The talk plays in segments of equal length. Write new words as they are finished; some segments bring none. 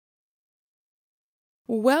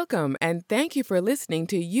Welcome and thank you for listening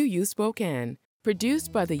to UU Spokane,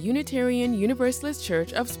 produced by the Unitarian Universalist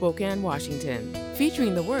Church of Spokane, Washington,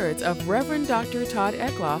 featuring the words of Reverend Dr. Todd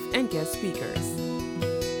Eckloff and guest speakers.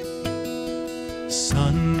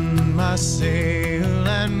 Sun, my sail,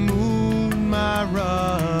 and moon, my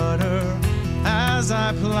rudder, as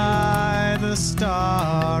I ply the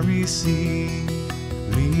starry sea,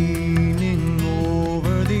 leaning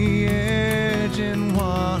over the edge in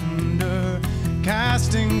wonder,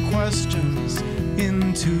 casting questions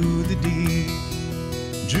into the deep,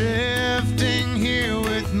 drifting here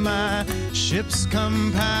with my ship's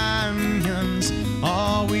companions,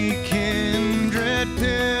 all we kindred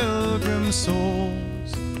pilgrim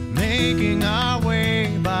souls, making our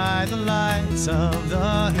way by the lights of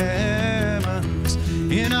the heavens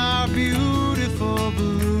in our beautiful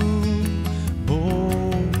blue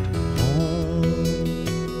boat home.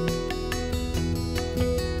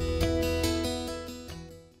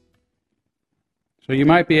 So you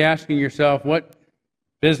might be asking yourself, what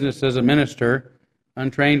business does a minister,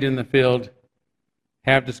 untrained in the field,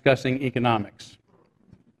 have discussing economics?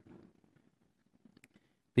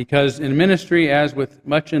 Because in ministry, as with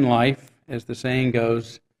much in life, as the saying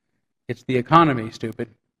goes, it's the economy, stupid.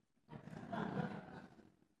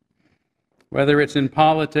 Whether it's in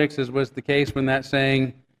politics, as was the case when that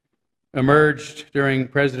saying emerged during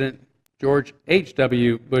President George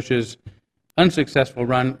H.W. Bush's unsuccessful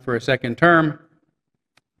run for a second term,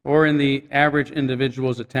 or in the average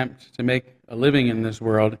individual's attempt to make a living in this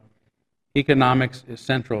world, economics is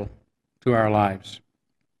central to our lives.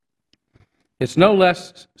 It's no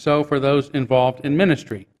less so for those involved in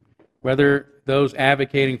ministry, whether those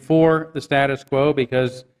advocating for the status quo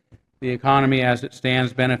because the economy as it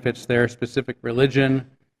stands benefits their specific religion,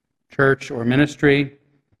 church, or ministry,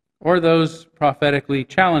 or those prophetically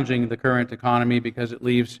challenging the current economy because it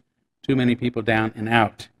leaves too many people down and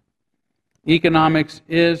out. Economics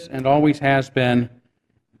is and always has been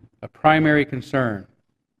a primary concern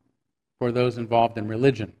for those involved in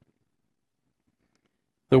religion.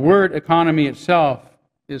 The word economy itself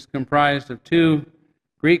is comprised of two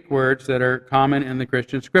Greek words that are common in the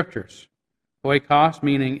Christian scriptures. Oikos,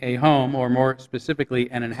 meaning a home, or more specifically,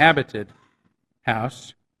 an inhabited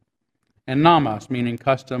house, and nomos, meaning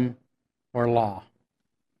custom or law.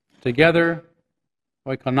 Together,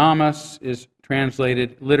 oikonomos is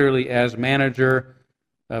translated literally as manager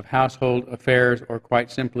of household affairs, or quite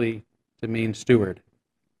simply to mean steward.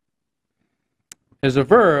 As a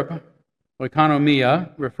verb,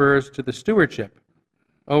 oikonomia refers to the stewardship,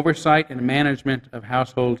 oversight, and management of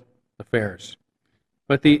household affairs.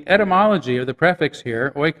 But the etymology of the prefix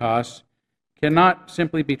here, oikos, cannot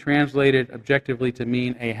simply be translated objectively to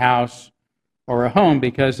mean a house or a home,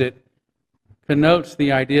 because it connotes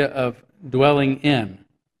the idea of dwelling in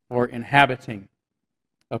or inhabiting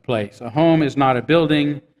a place. A home is not a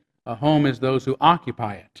building. A home is those who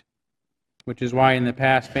occupy it, which is why in the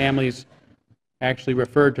past families actually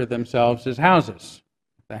referred to themselves as houses,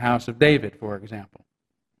 the house of David, for example.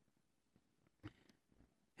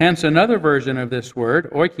 Hence, another version of this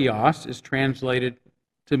word, oikios, is translated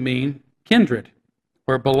to mean kindred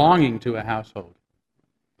or belonging to a household.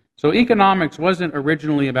 So economics wasn't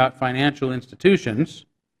originally about financial institutions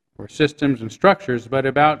or systems and structures, but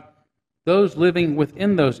about those living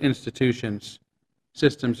within those institutions,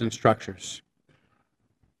 systems, and structures.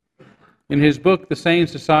 In his book, The Sane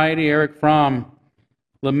Society, Erich Fromm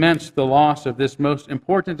laments the loss of this most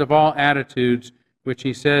important of all attitudes, which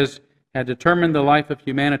he says had determined the life of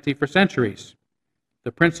humanity for centuries: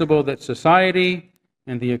 the principle that society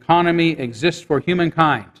and the economy exist for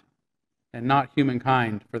humankind and not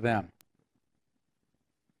humankind for them.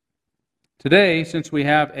 Today, since we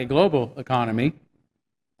have a global economy,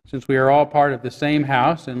 since we are all part of the same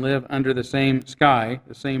house and live under the same sky,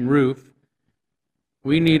 the same roof,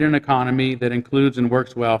 we need an economy that includes and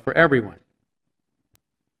works well for everyone.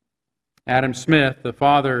 Adam Smith, the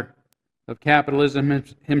father of capitalism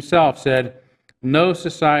himself, said, "No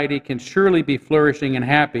society can surely be flourishing and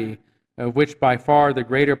happy, of which by far the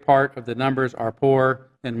greater part of the numbers are poor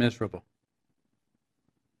and miserable."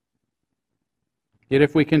 Yet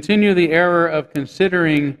if we continue the error of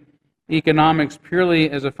considering economics purely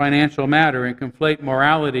as a financial matter and conflate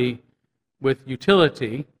morality with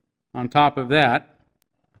utility on top of that,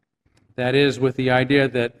 that is, with the idea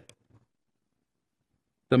that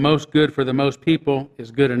the most good for the most people is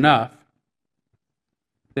good enough,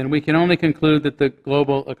 then we can only conclude that the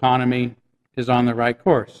global economy is on the right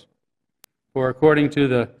course. For according to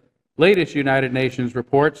the latest United Nations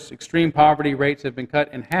reports, extreme poverty rates have been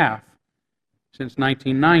cut in half since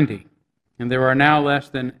 1990, and there are now less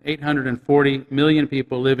than 840 million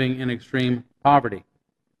people living in extreme poverty.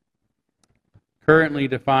 currently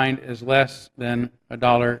defined as less than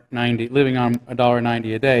 $1.90, living on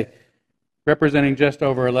 $1.90 a day, representing just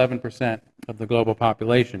over 11% of the global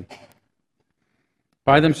population.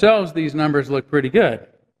 By themselves, these numbers look pretty good,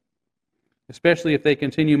 especially if they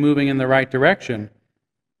continue moving in the right direction.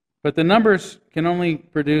 But the numbers can only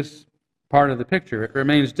produce part of the picture. It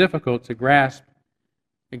remains difficult to grasp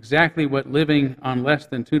exactly what living on less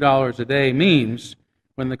than $2 a day means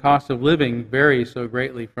when the cost of living varies so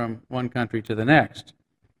greatly from one country to the next.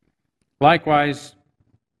 Likewise,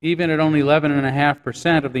 even at only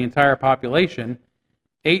 11.5% of the entire population,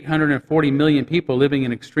 840 million people living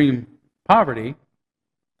in extreme poverty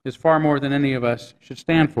is far more than any of us should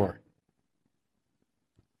stand for.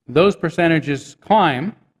 Those percentages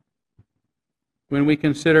climb when we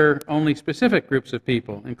consider only specific groups of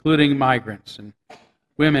people, including migrants and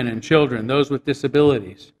women and children, those with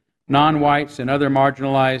disabilities, non-whites and other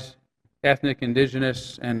marginalized ethnic,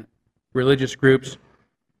 indigenous, and religious groups.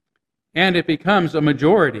 And it becomes a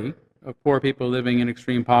majority of poor people living in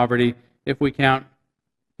extreme poverty if we count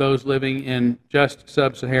those living in just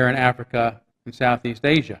sub-Saharan Africa and Southeast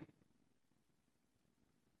Asia.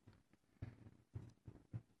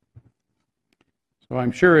 So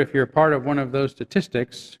I'm sure if you're part of one of those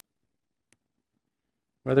statistics,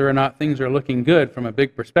 whether or not things are looking good from a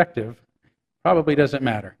big perspective probably doesn't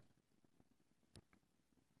matter.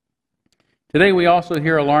 Today we also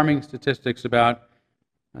hear alarming statistics about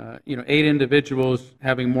 8 individuals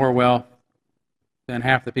having more wealth than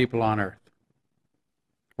half the people on earth,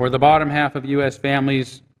 or the bottom half of U.S.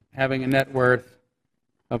 families having a net worth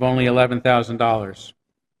of only $11,000.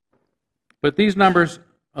 But these numbers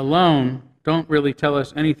alone don't really tell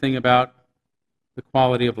us anything about the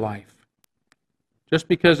quality of life. Just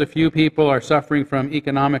because a few people are suffering from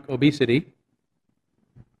economic obesity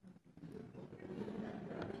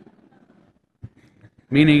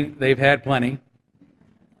meaning they've had plenty,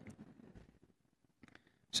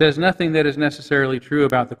 says nothing that is necessarily true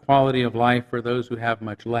about the quality of life for those who have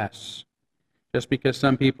much less. Just because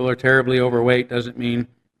some people are terribly overweight doesn't mean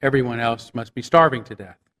everyone else must be starving to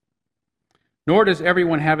death. Nor does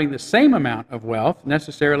everyone having the same amount of wealth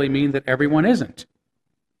necessarily mean that everyone isn't.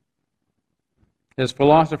 As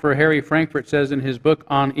philosopher Harry Frankfurt says in his book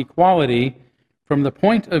on equality, from the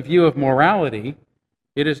point of view of morality,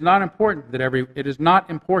 it is not important that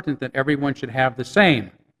everyone should have the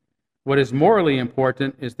same. What is morally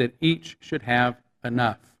important is that each should have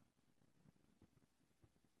enough.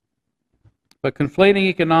 But conflating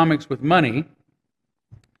economics with money,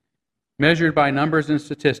 measured by numbers and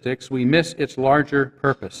statistics, we miss its larger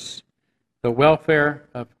purpose, the welfare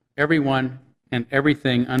of everyone and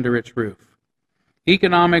everything under its roof.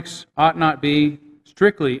 Economics ought not be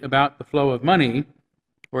strictly about the flow of money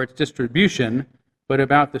or its distribution, but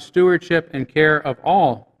about the stewardship and care of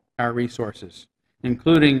all our resources,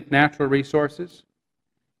 including natural resources,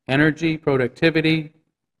 energy, productivity,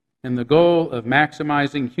 and the goal of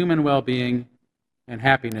maximizing human well-being and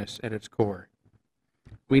happiness at its core.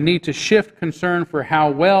 We need to shift concern for how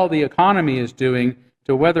well the economy is doing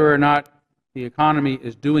to whether or not the economy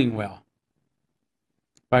is doing well,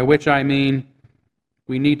 by which I mean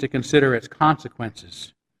we need to consider its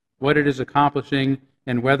consequences, what it is accomplishing,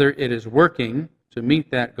 and whether it is working to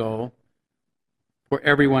meet that goal for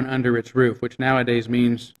everyone under its roof, which nowadays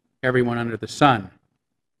means everyone under the sun.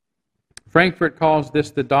 Frankfurt calls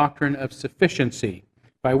this the doctrine of sufficiency,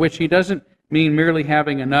 by which he doesn't mean merely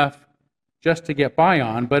having enough just to get by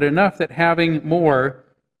on, but enough that having more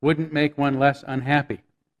wouldn't make one less unhappy.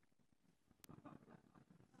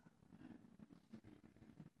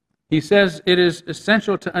 He says it is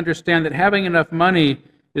essential to understand that having enough money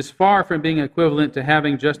is far from being equivalent to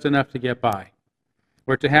having just enough to get by,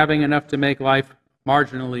 or to having enough to make life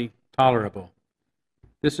marginally tolerable.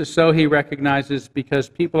 This is so, he recognizes, because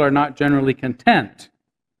people are not generally content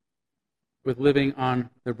with living on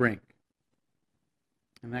the brink.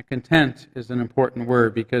 And that content is an important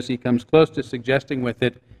word, because he comes close to suggesting with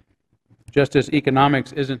it, just as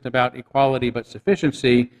economics isn't about equality but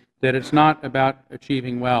sufficiency, that it's not about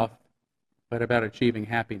achieving wealth, but about achieving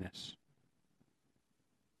happiness.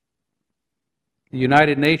 The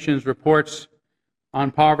United Nations reports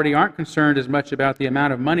on poverty aren't concerned as much about the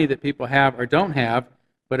amount of money that people have or don't have,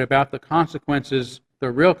 but about the consequences,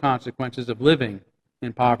 the real consequences of living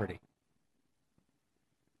in poverty.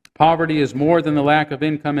 Poverty is more than the lack of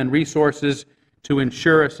income and resources to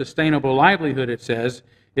ensure a sustainable livelihood, it says.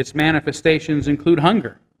 Its manifestations include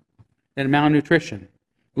hunger and malnutrition,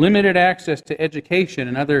 limited access to education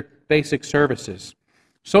and other basic services,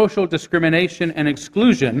 social discrimination and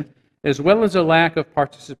exclusion, as well as a lack of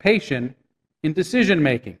participation in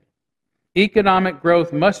decision-making, Economic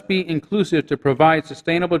growth must be inclusive to provide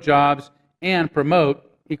sustainable jobs and promote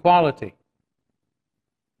equality.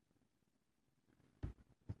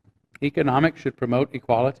 Economics should promote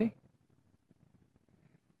equality.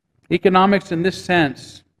 Economics in this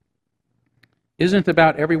sense isn't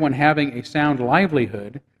about everyone having a sound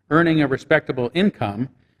livelihood, earning a respectable income,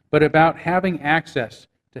 but about having access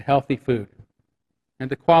to healthy food and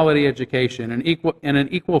to quality education and an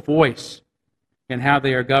equal voice in how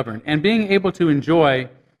they are governed, and being able to enjoy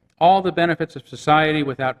all the benefits of society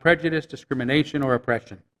without prejudice, discrimination, or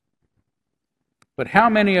oppression. But how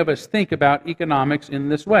many of us think about economics in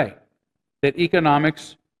this way? That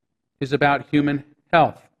economics is about human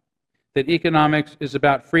health, that economics is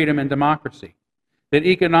about freedom and democracy, that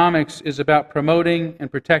economics is about promoting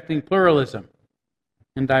and protecting pluralism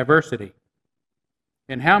and diversity.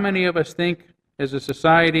 And how many of us think, as a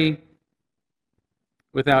society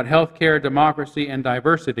without health care, democracy, and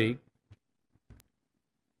diversity,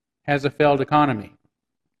 has a failed economy,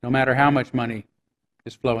 no matter how much money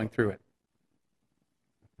is flowing through it?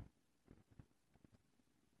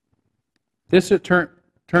 This, it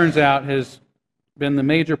turns out, has been the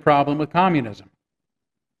major problem with communism,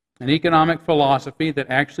 an economic philosophy that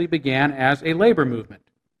actually began as a labor movement,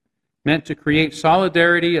 meant to create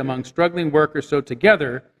solidarity among struggling workers so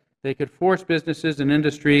together they could force businesses and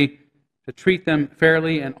industry to treat them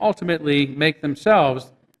fairly and ultimately make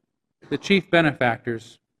themselves the chief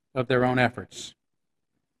benefactors of their own efforts.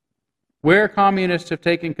 Where communists have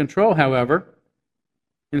taken control, however,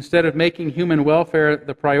 instead of making human welfare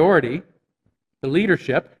the priority, the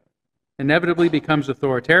leadership inevitably becomes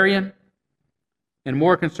authoritarian and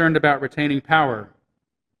more concerned about retaining power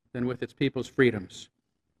than with its people's freedoms.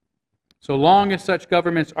 So long as such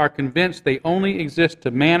governments are convinced they only exist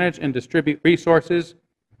to manage and distribute resources,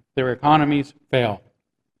 their economies fail.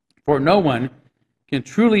 For no one can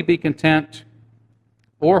truly be content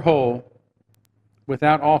or whole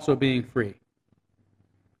without also being free.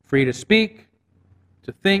 Free to speak,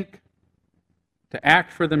 to think, to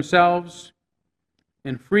act for themselves,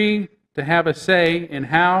 and free to have a say in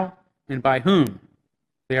how and by whom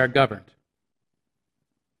they are governed.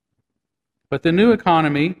 But the new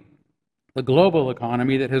economy, the global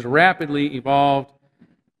economy that has rapidly evolved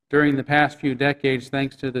during the past few decades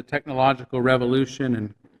thanks to the technological revolution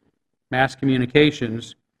and mass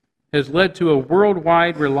communications, has led to a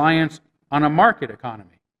worldwide reliance on a market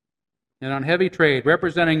economy and on heavy trade,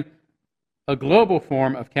 representing a global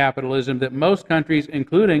form of capitalism that most countries,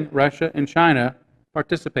 including Russia and China,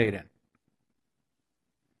 participate in.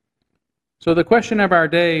 So the question of our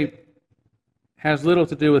day has little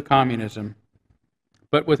to do with communism,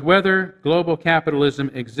 but with whether global capitalism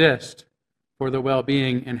exists for the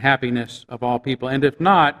well-being and happiness of all people, and if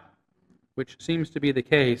not, which seems to be the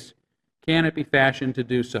case, can it be fashioned to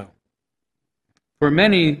do so? For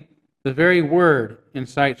many, the very word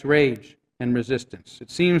incites rage and resistance. It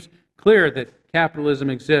seems clear that capitalism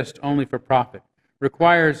exists only for profit,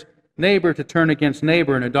 requires neighbor to turn against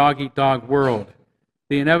neighbor in a dog-eat-dog world,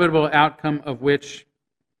 the inevitable outcome of which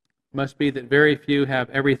must be that very few have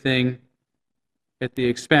everything at the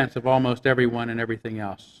expense of almost everyone and everything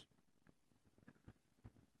else.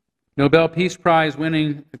 Nobel Peace Prize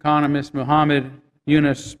winning economist Muhammad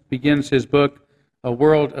Yunus begins his book, A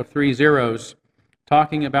World of Three Zeros,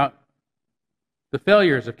 talking about the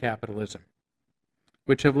failures of capitalism,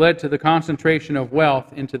 which have led to the concentration of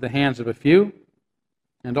wealth into the hands of a few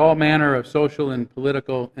and all manner of social and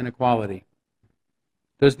political inequality.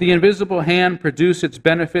 Does the invisible hand produce its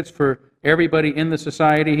benefits for everybody in the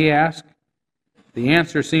society, he asks? The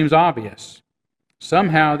answer seems obvious.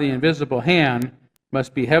 Somehow the invisible hand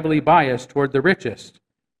must be heavily biased toward the richest.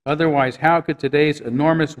 Otherwise, how could today's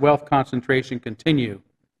enormous wealth concentration continue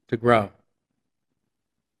to grow?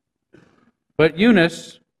 But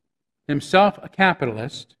Yunus, himself a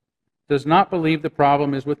capitalist, does not believe the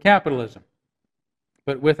problem is with capitalism,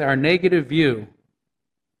 but with our negative view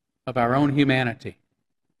of our own humanity,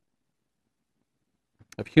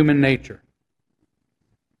 of human nature.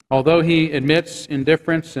 Although he admits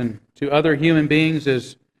indifference to other human beings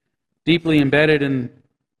is deeply embedded in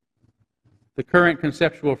the current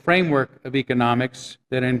conceptual framework of economics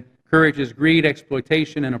that encourages greed,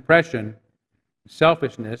 exploitation, and oppression,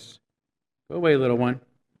 selfishness. Go away, little one.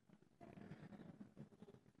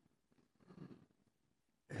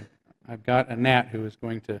 I've got a gnat who is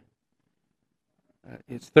going to,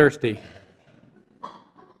 it's thirsty.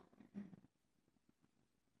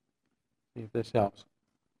 See if this helps.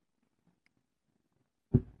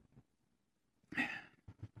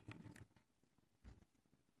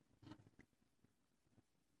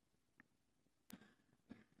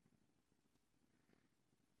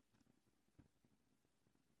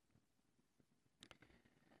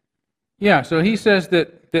 Yeah, so he says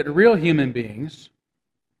that real human beings,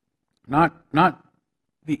 not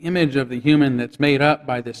the image of the human that's made up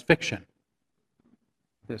by this fiction,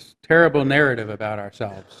 this terrible narrative about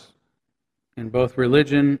ourselves in both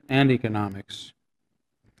religion and economics.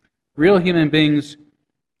 Real human beings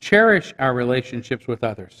cherish our relationships with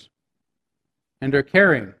others and are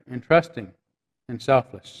caring and trusting and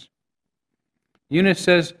selfless. Eunice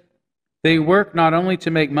says they work not only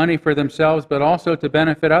to make money for themselves, but also to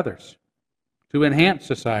benefit others, to enhance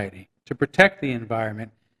society, to protect the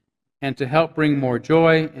environment, and to help bring more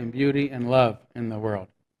joy and beauty and love in the world.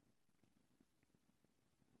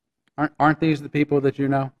 Aren't these the people that you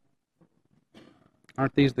know?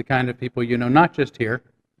 Aren't these the kind of people you know, not just here,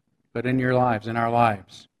 but in your lives, in our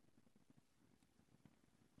lives?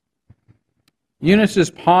 Eunice's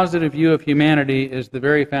positive view of humanity is the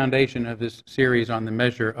very foundation of this series on the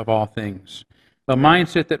measure of all things. A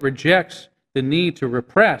mindset that rejects the need to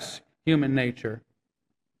repress human nature,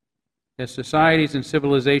 as societies and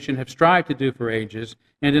civilization have strived to do for ages,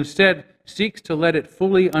 and instead seeks to let it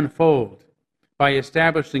fully unfold by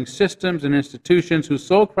establishing systems and institutions whose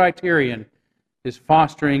sole criterion is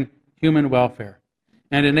fostering human welfare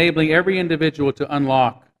and enabling every individual to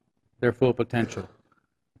unlock their full potential.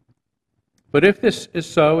 But if this is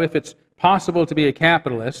so, if it's possible to be a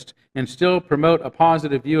capitalist and still promote a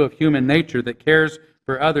positive view of human nature that cares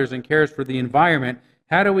for others and cares for the environment,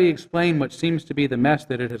 how do we explain what seems to be the mess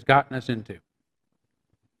that it has gotten us into?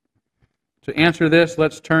 To answer this,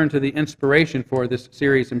 let's turn to the inspiration for this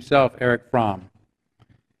series himself, Erich Fromm.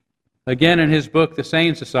 Again, in his book, The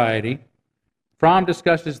Sane Society, Fromm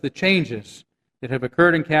discusses the changes that have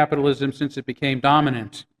occurred in capitalism since it became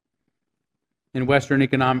dominant in the Western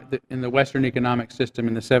economic system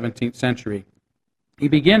in the 17th century. He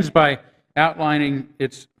begins by outlining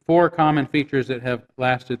its four common features that have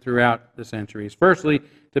lasted throughout the centuries. Firstly,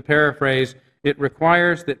 to paraphrase, it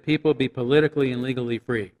requires that people be politically and legally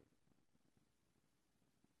free.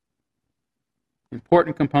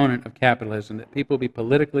 Important component of capitalism, that people be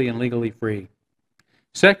politically and legally free.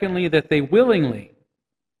 Secondly, that they willingly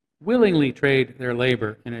trade their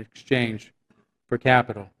labor in exchange for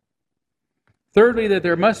capital. Thirdly, that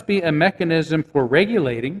there must be a mechanism for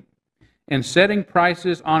regulating and setting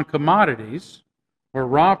prices on commodities or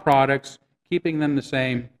raw products, keeping them the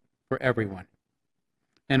same for everyone.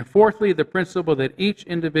 And fourthly, the principle that each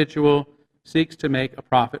individual seeks to make a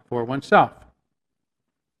profit for oneself.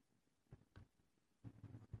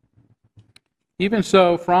 Even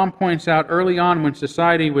so, Fromm points out early on, when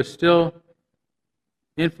society was still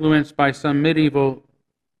influenced by some medieval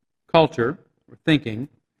culture or thinking,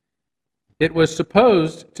 it was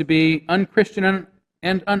supposed to be unchristian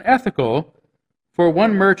and unethical for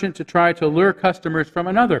one merchant to try to lure customers from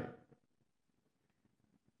another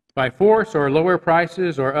by force or lower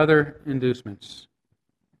prices or other inducements.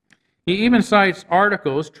 He even cites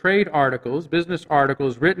articles, trade articles, business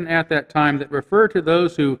articles written at that time that refer to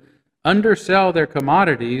those who undersell their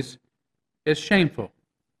commodities as shameful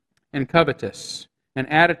and covetous, an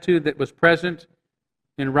attitude that was present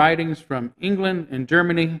in writings from England and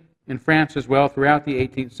Germany and France as well throughout the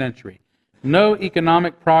 18th century. No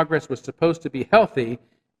economic progress was supposed to be healthy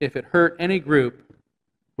if it hurt any group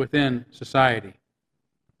within society,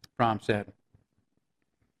 Fromm said.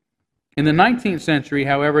 In the 19th century,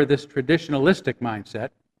 however, this traditionalistic mindset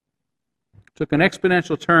took an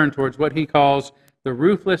exponential turn towards what he calls the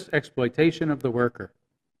ruthless exploitation of the worker.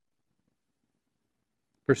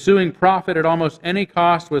 Pursuing profit at almost any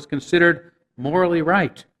cost was considered morally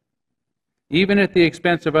right, even at the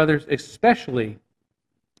expense of others, especially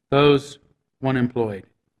those one employed.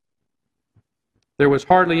 There was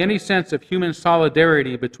hardly any sense of human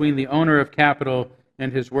solidarity between the owner of capital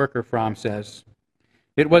and his worker, Fromm says.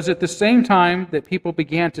 It was at the same time that people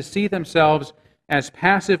began to see themselves as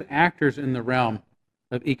passive actors in the realm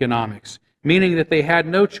of economics, meaning that they had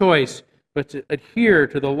no choice but to adhere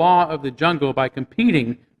to the law of the jungle by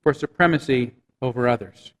competing for supremacy over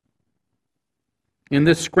others. In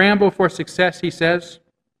this scramble for success, he says,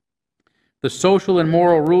 the social and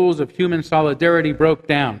moral rules of human solidarity broke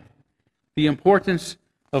down. The importance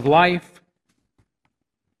of life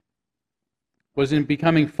was in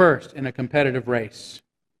becoming first in a competitive race.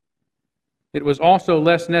 It was also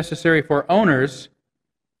less necessary for owners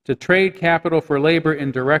to trade capital for labor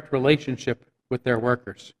in direct relationship with their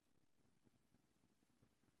workers.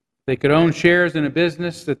 They could own shares in a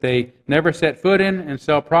business that they never set foot in and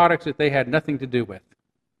sell products that they had nothing to do with.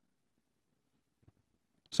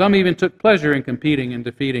 Some even took pleasure in competing and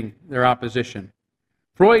defeating their opposition.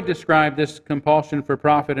 Freud described this compulsion for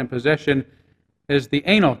profit and possession as the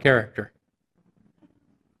anal character.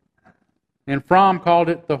 And Fromm called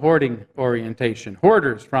it the hoarding orientation.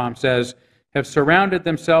 Hoarders, Fromm says, have surrounded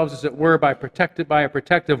themselves, as it were, by a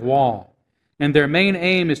protective wall. And their main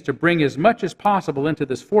aim is to bring as much as possible into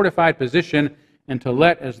this fortified position and to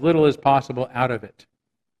let as little as possible out of it.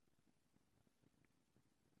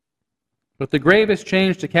 But the gravest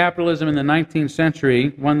change to capitalism in the 19th century,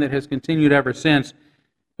 one that has continued ever since,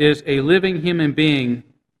 is a living human being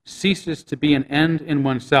ceases to be an end in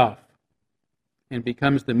oneself and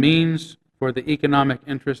becomes the means for the economic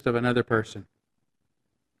interest of another person,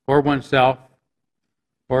 or oneself,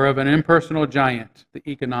 or of an impersonal giant, the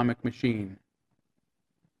economic machine.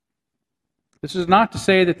 This is not to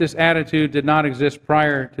say that this attitude did not exist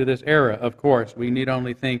prior to this era, of course. We need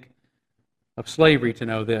only think of slavery to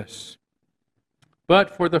know this.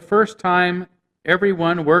 But for the first time,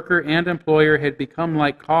 everyone, worker and employer, had become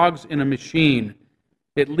like cogs in a machine,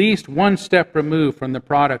 at least one step removed from the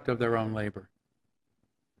product of their own labor.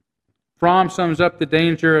 Fromm sums up the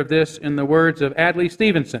danger of this in the words of Adlai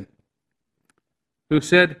Stevenson, who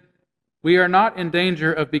said, "We are not in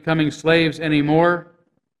danger of becoming slaves anymore,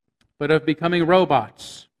 but of becoming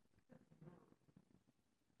robots.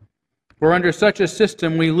 For under such a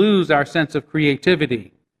system, we lose our sense of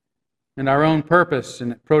creativity and our own purpose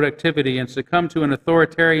and productivity and succumb to an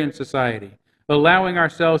authoritarian society, allowing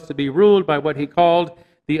ourselves to be ruled by what he called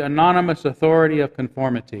the anonymous authority of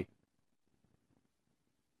conformity.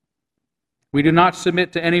 We do not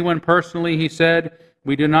submit to anyone personally," he said.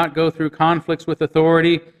 "We do not go through conflicts with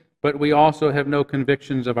authority, but we also have no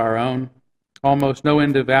convictions of our own, almost no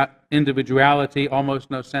individuality,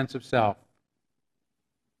 almost no sense of self."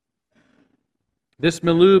 This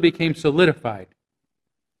milieu became solidified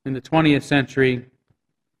in the 20th century,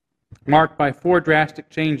 marked by four drastic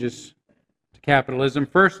changes to capitalism.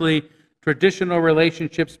 Firstly, traditional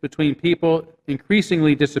relationships between people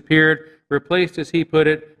increasingly disappeared, replaced, as he put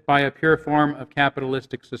it, by a pure form of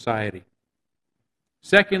capitalistic society.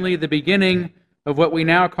 Secondly, the beginning of what we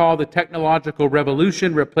now call the technological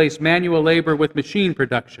revolution replaced manual labor with machine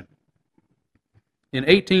production. In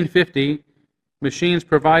 1850, machines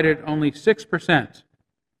provided only 6%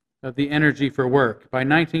 of the energy for work. By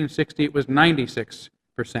 1960, it was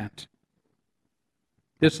 96%.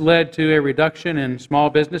 This led to a reduction in small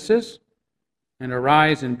businesses and a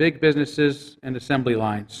rise in big businesses and assembly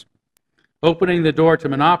lines, opening the door to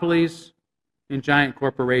monopolies and giant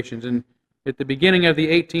corporations. And at the beginning of the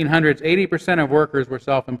 1800s, 80% of workers were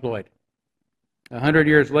self-employed. 100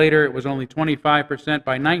 years later, it was only 25%.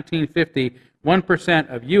 By 1950, 1%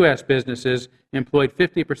 of U.S. businesses employed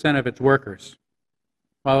 50% of its workers,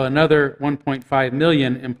 while another 1.5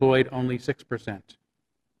 million employed only 6%.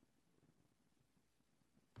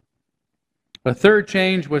 A third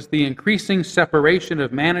change was the increasing separation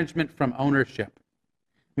of management from ownership,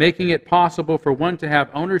 making it possible for one to have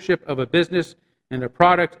ownership of a business and a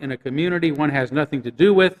product in a community one has nothing to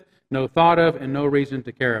do with, no thought of, and no reason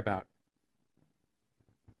to care about.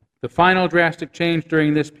 The final drastic change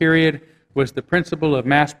during this period was the principle of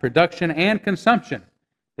mass production and consumption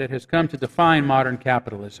that has come to define modern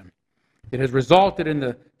capitalism. It has resulted in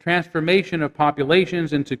the transformation of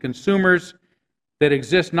populations into consumers that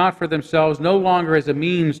exist not for themselves, no longer as a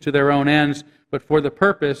means to their own ends, but for the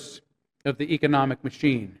purpose of the economic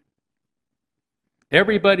machine.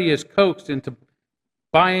 Everybody is coaxed into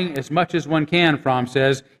buying as much as one can, Fromm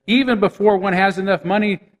says, even before one has enough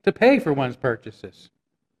money to pay for one's purchases.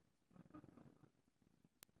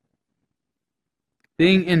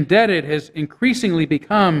 Being indebted has increasingly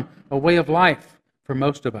become a way of life for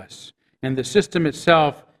most of us, and the system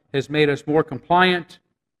itself has made us more compliant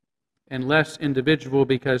and less individual,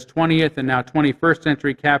 because 20th and now 21st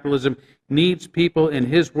century capitalism needs people, in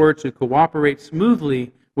his words, who cooperate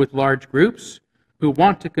smoothly with large groups, who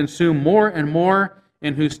want to consume more and more,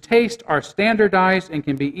 and whose tastes are standardized and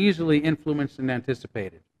can be easily influenced and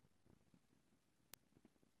anticipated.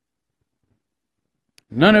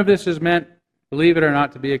 None of this is meant, believe it or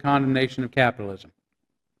not, to be a condemnation of capitalism.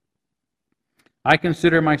 I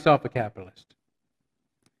consider myself a capitalist,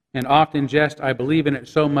 and often jest, I believe in it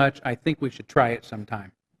so much, I think we should try it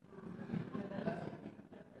sometime.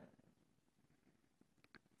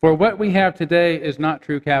 For what we have today is not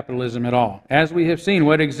true capitalism at all. As we have seen,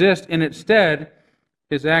 what exists in its stead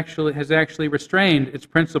has actually restrained its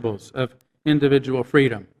principles of individual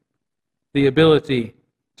freedom, the ability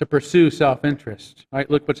to pursue self-interest. Right?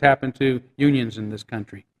 Look what's happened to unions in this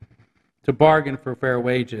country, to bargain for fair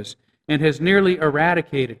wages, and has nearly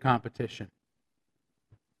eradicated competition.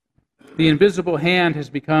 The invisible hand has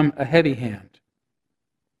become a heavy hand.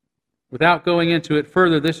 Without going into it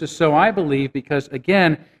further, this is so, I believe, because,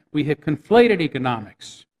 again, we have conflated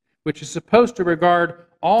economics, which is supposed to regard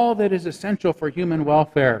all that is essential for human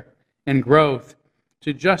welfare and growth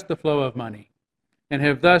to just the flow of money, and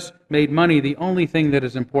have thus made money the only thing that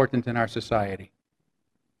is important in our society.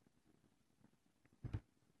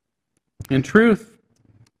 In truth,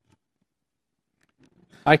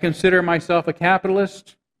 I consider myself a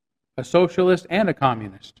capitalist, a socialist, and a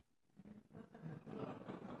communist.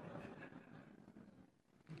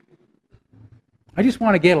 I just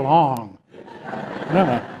want to get along.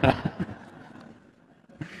 No.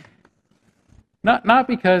 Not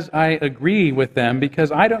because I agree with them,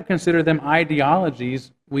 because I don't consider them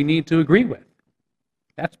ideologies we need to agree with.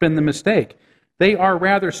 That's been the mistake. They are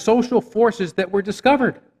rather social forces that were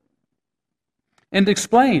discovered and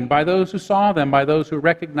explained by those who saw them, by those who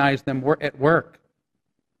recognized them at work,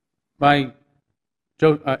 by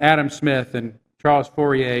Adam Smith and Charles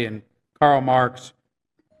Fourier and Karl Marx.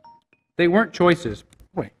 They weren't choices.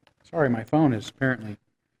 Boy, sorry, my phone is apparently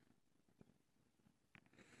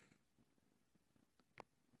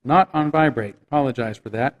not on vibrate. Apologize for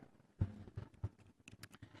that.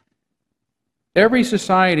 Every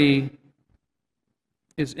society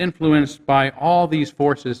is influenced by all these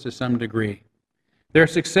forces to some degree. Their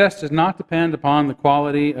success does not depend upon the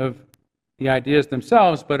quality of the ideas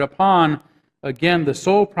themselves, but upon, again, the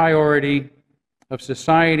sole priority of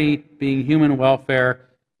society being human welfare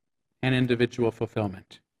and individual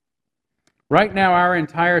fulfillment. Right now, our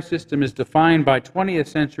entire system is defined by 20th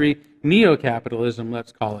century neo-capitalism,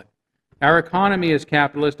 let's call it. Our economy is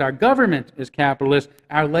capitalist, our government is capitalist,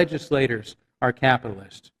 our legislators are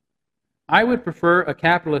capitalist. I would prefer a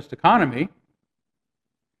capitalist economy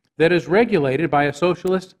that is regulated by a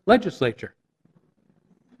socialist legislature.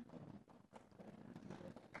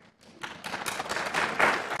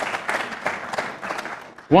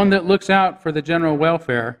 One that looks out for the general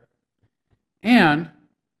welfare, and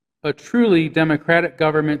a truly democratic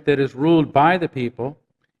government that is ruled by the people,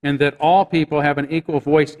 and that all people have an equal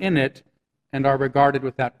voice in it and are regarded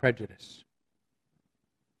without prejudice.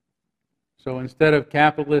 So instead of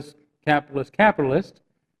capitalist,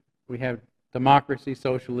 we have democracy,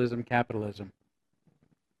 socialism, capitalism.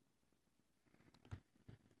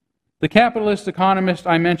 The capitalist economist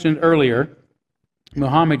I mentioned earlier,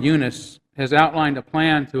 Muhammad Yunus, has outlined a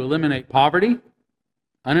plan to eliminate poverty,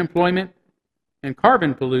 unemployment, and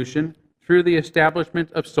carbon pollution through the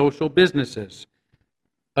establishment of social businesses.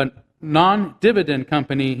 A non-dividend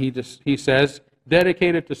company, he says,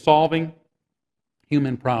 dedicated to solving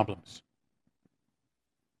human problems.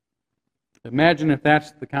 Imagine if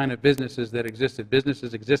that's the kind of businesses that existed.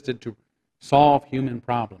 Businesses existed to solve human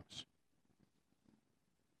problems.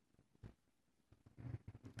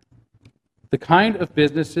 The kind of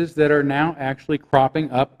businesses that are now actually cropping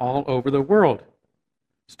up all over the world,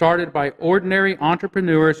 started by ordinary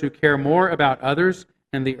entrepreneurs who care more about others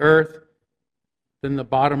and the earth than the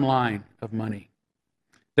bottom line of money,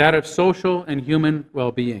 that of social and human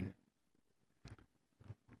well-being.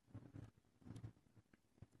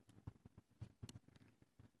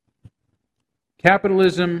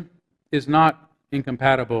 Capitalism is not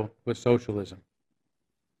incompatible with socialism.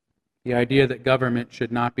 The idea that government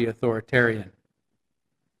should not be authoritarian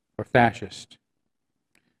or fascist.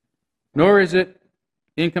 Nor is it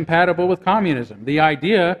incompatible with communism. The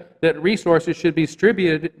idea that resources should be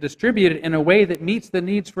distributed in a way that meets the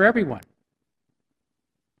needs for everyone.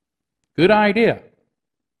 Good idea.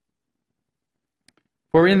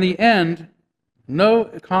 For in the end, no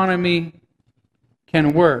economy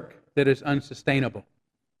can work that is unsustainable.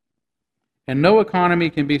 And no economy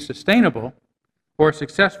can be sustainable or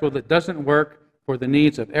successful that doesn't work for the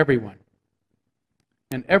needs of everyone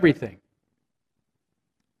and everything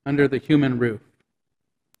under the human roof,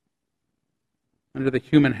 under the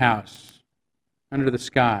human house, under the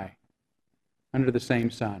sky, under the same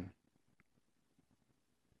sun.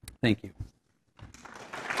 Thank you.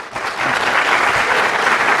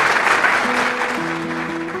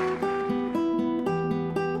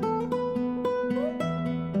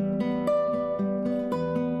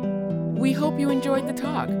 We hope you enjoyed the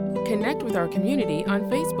talk. Connect with our community on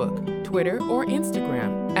Facebook, Twitter, or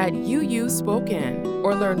Instagram at UUSpokane,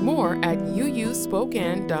 or learn more at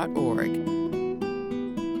uuspokane.org.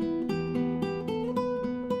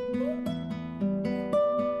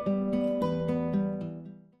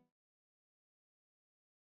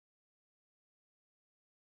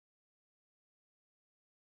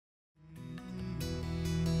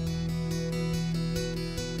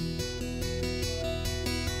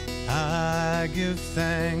 I give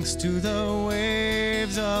thanks to the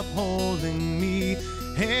waves upholding me.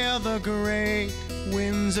 Hail the great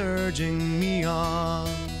winds urging me on.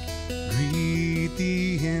 Greet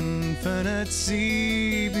the infinite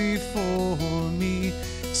sea before me.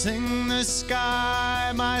 sing the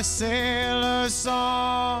sky my sailor's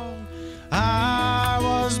song. I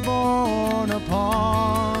was born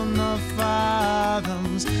upon the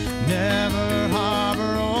fathoms, never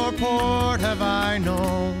harbor or port have I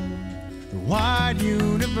known. The wide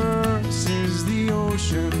universe is the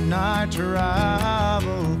ocean I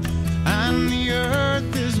travel, and the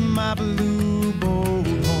earth is my blue boat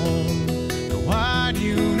home. The wide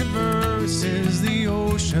universe is the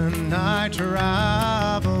ocean I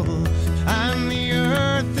travel, and the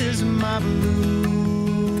earth is my blue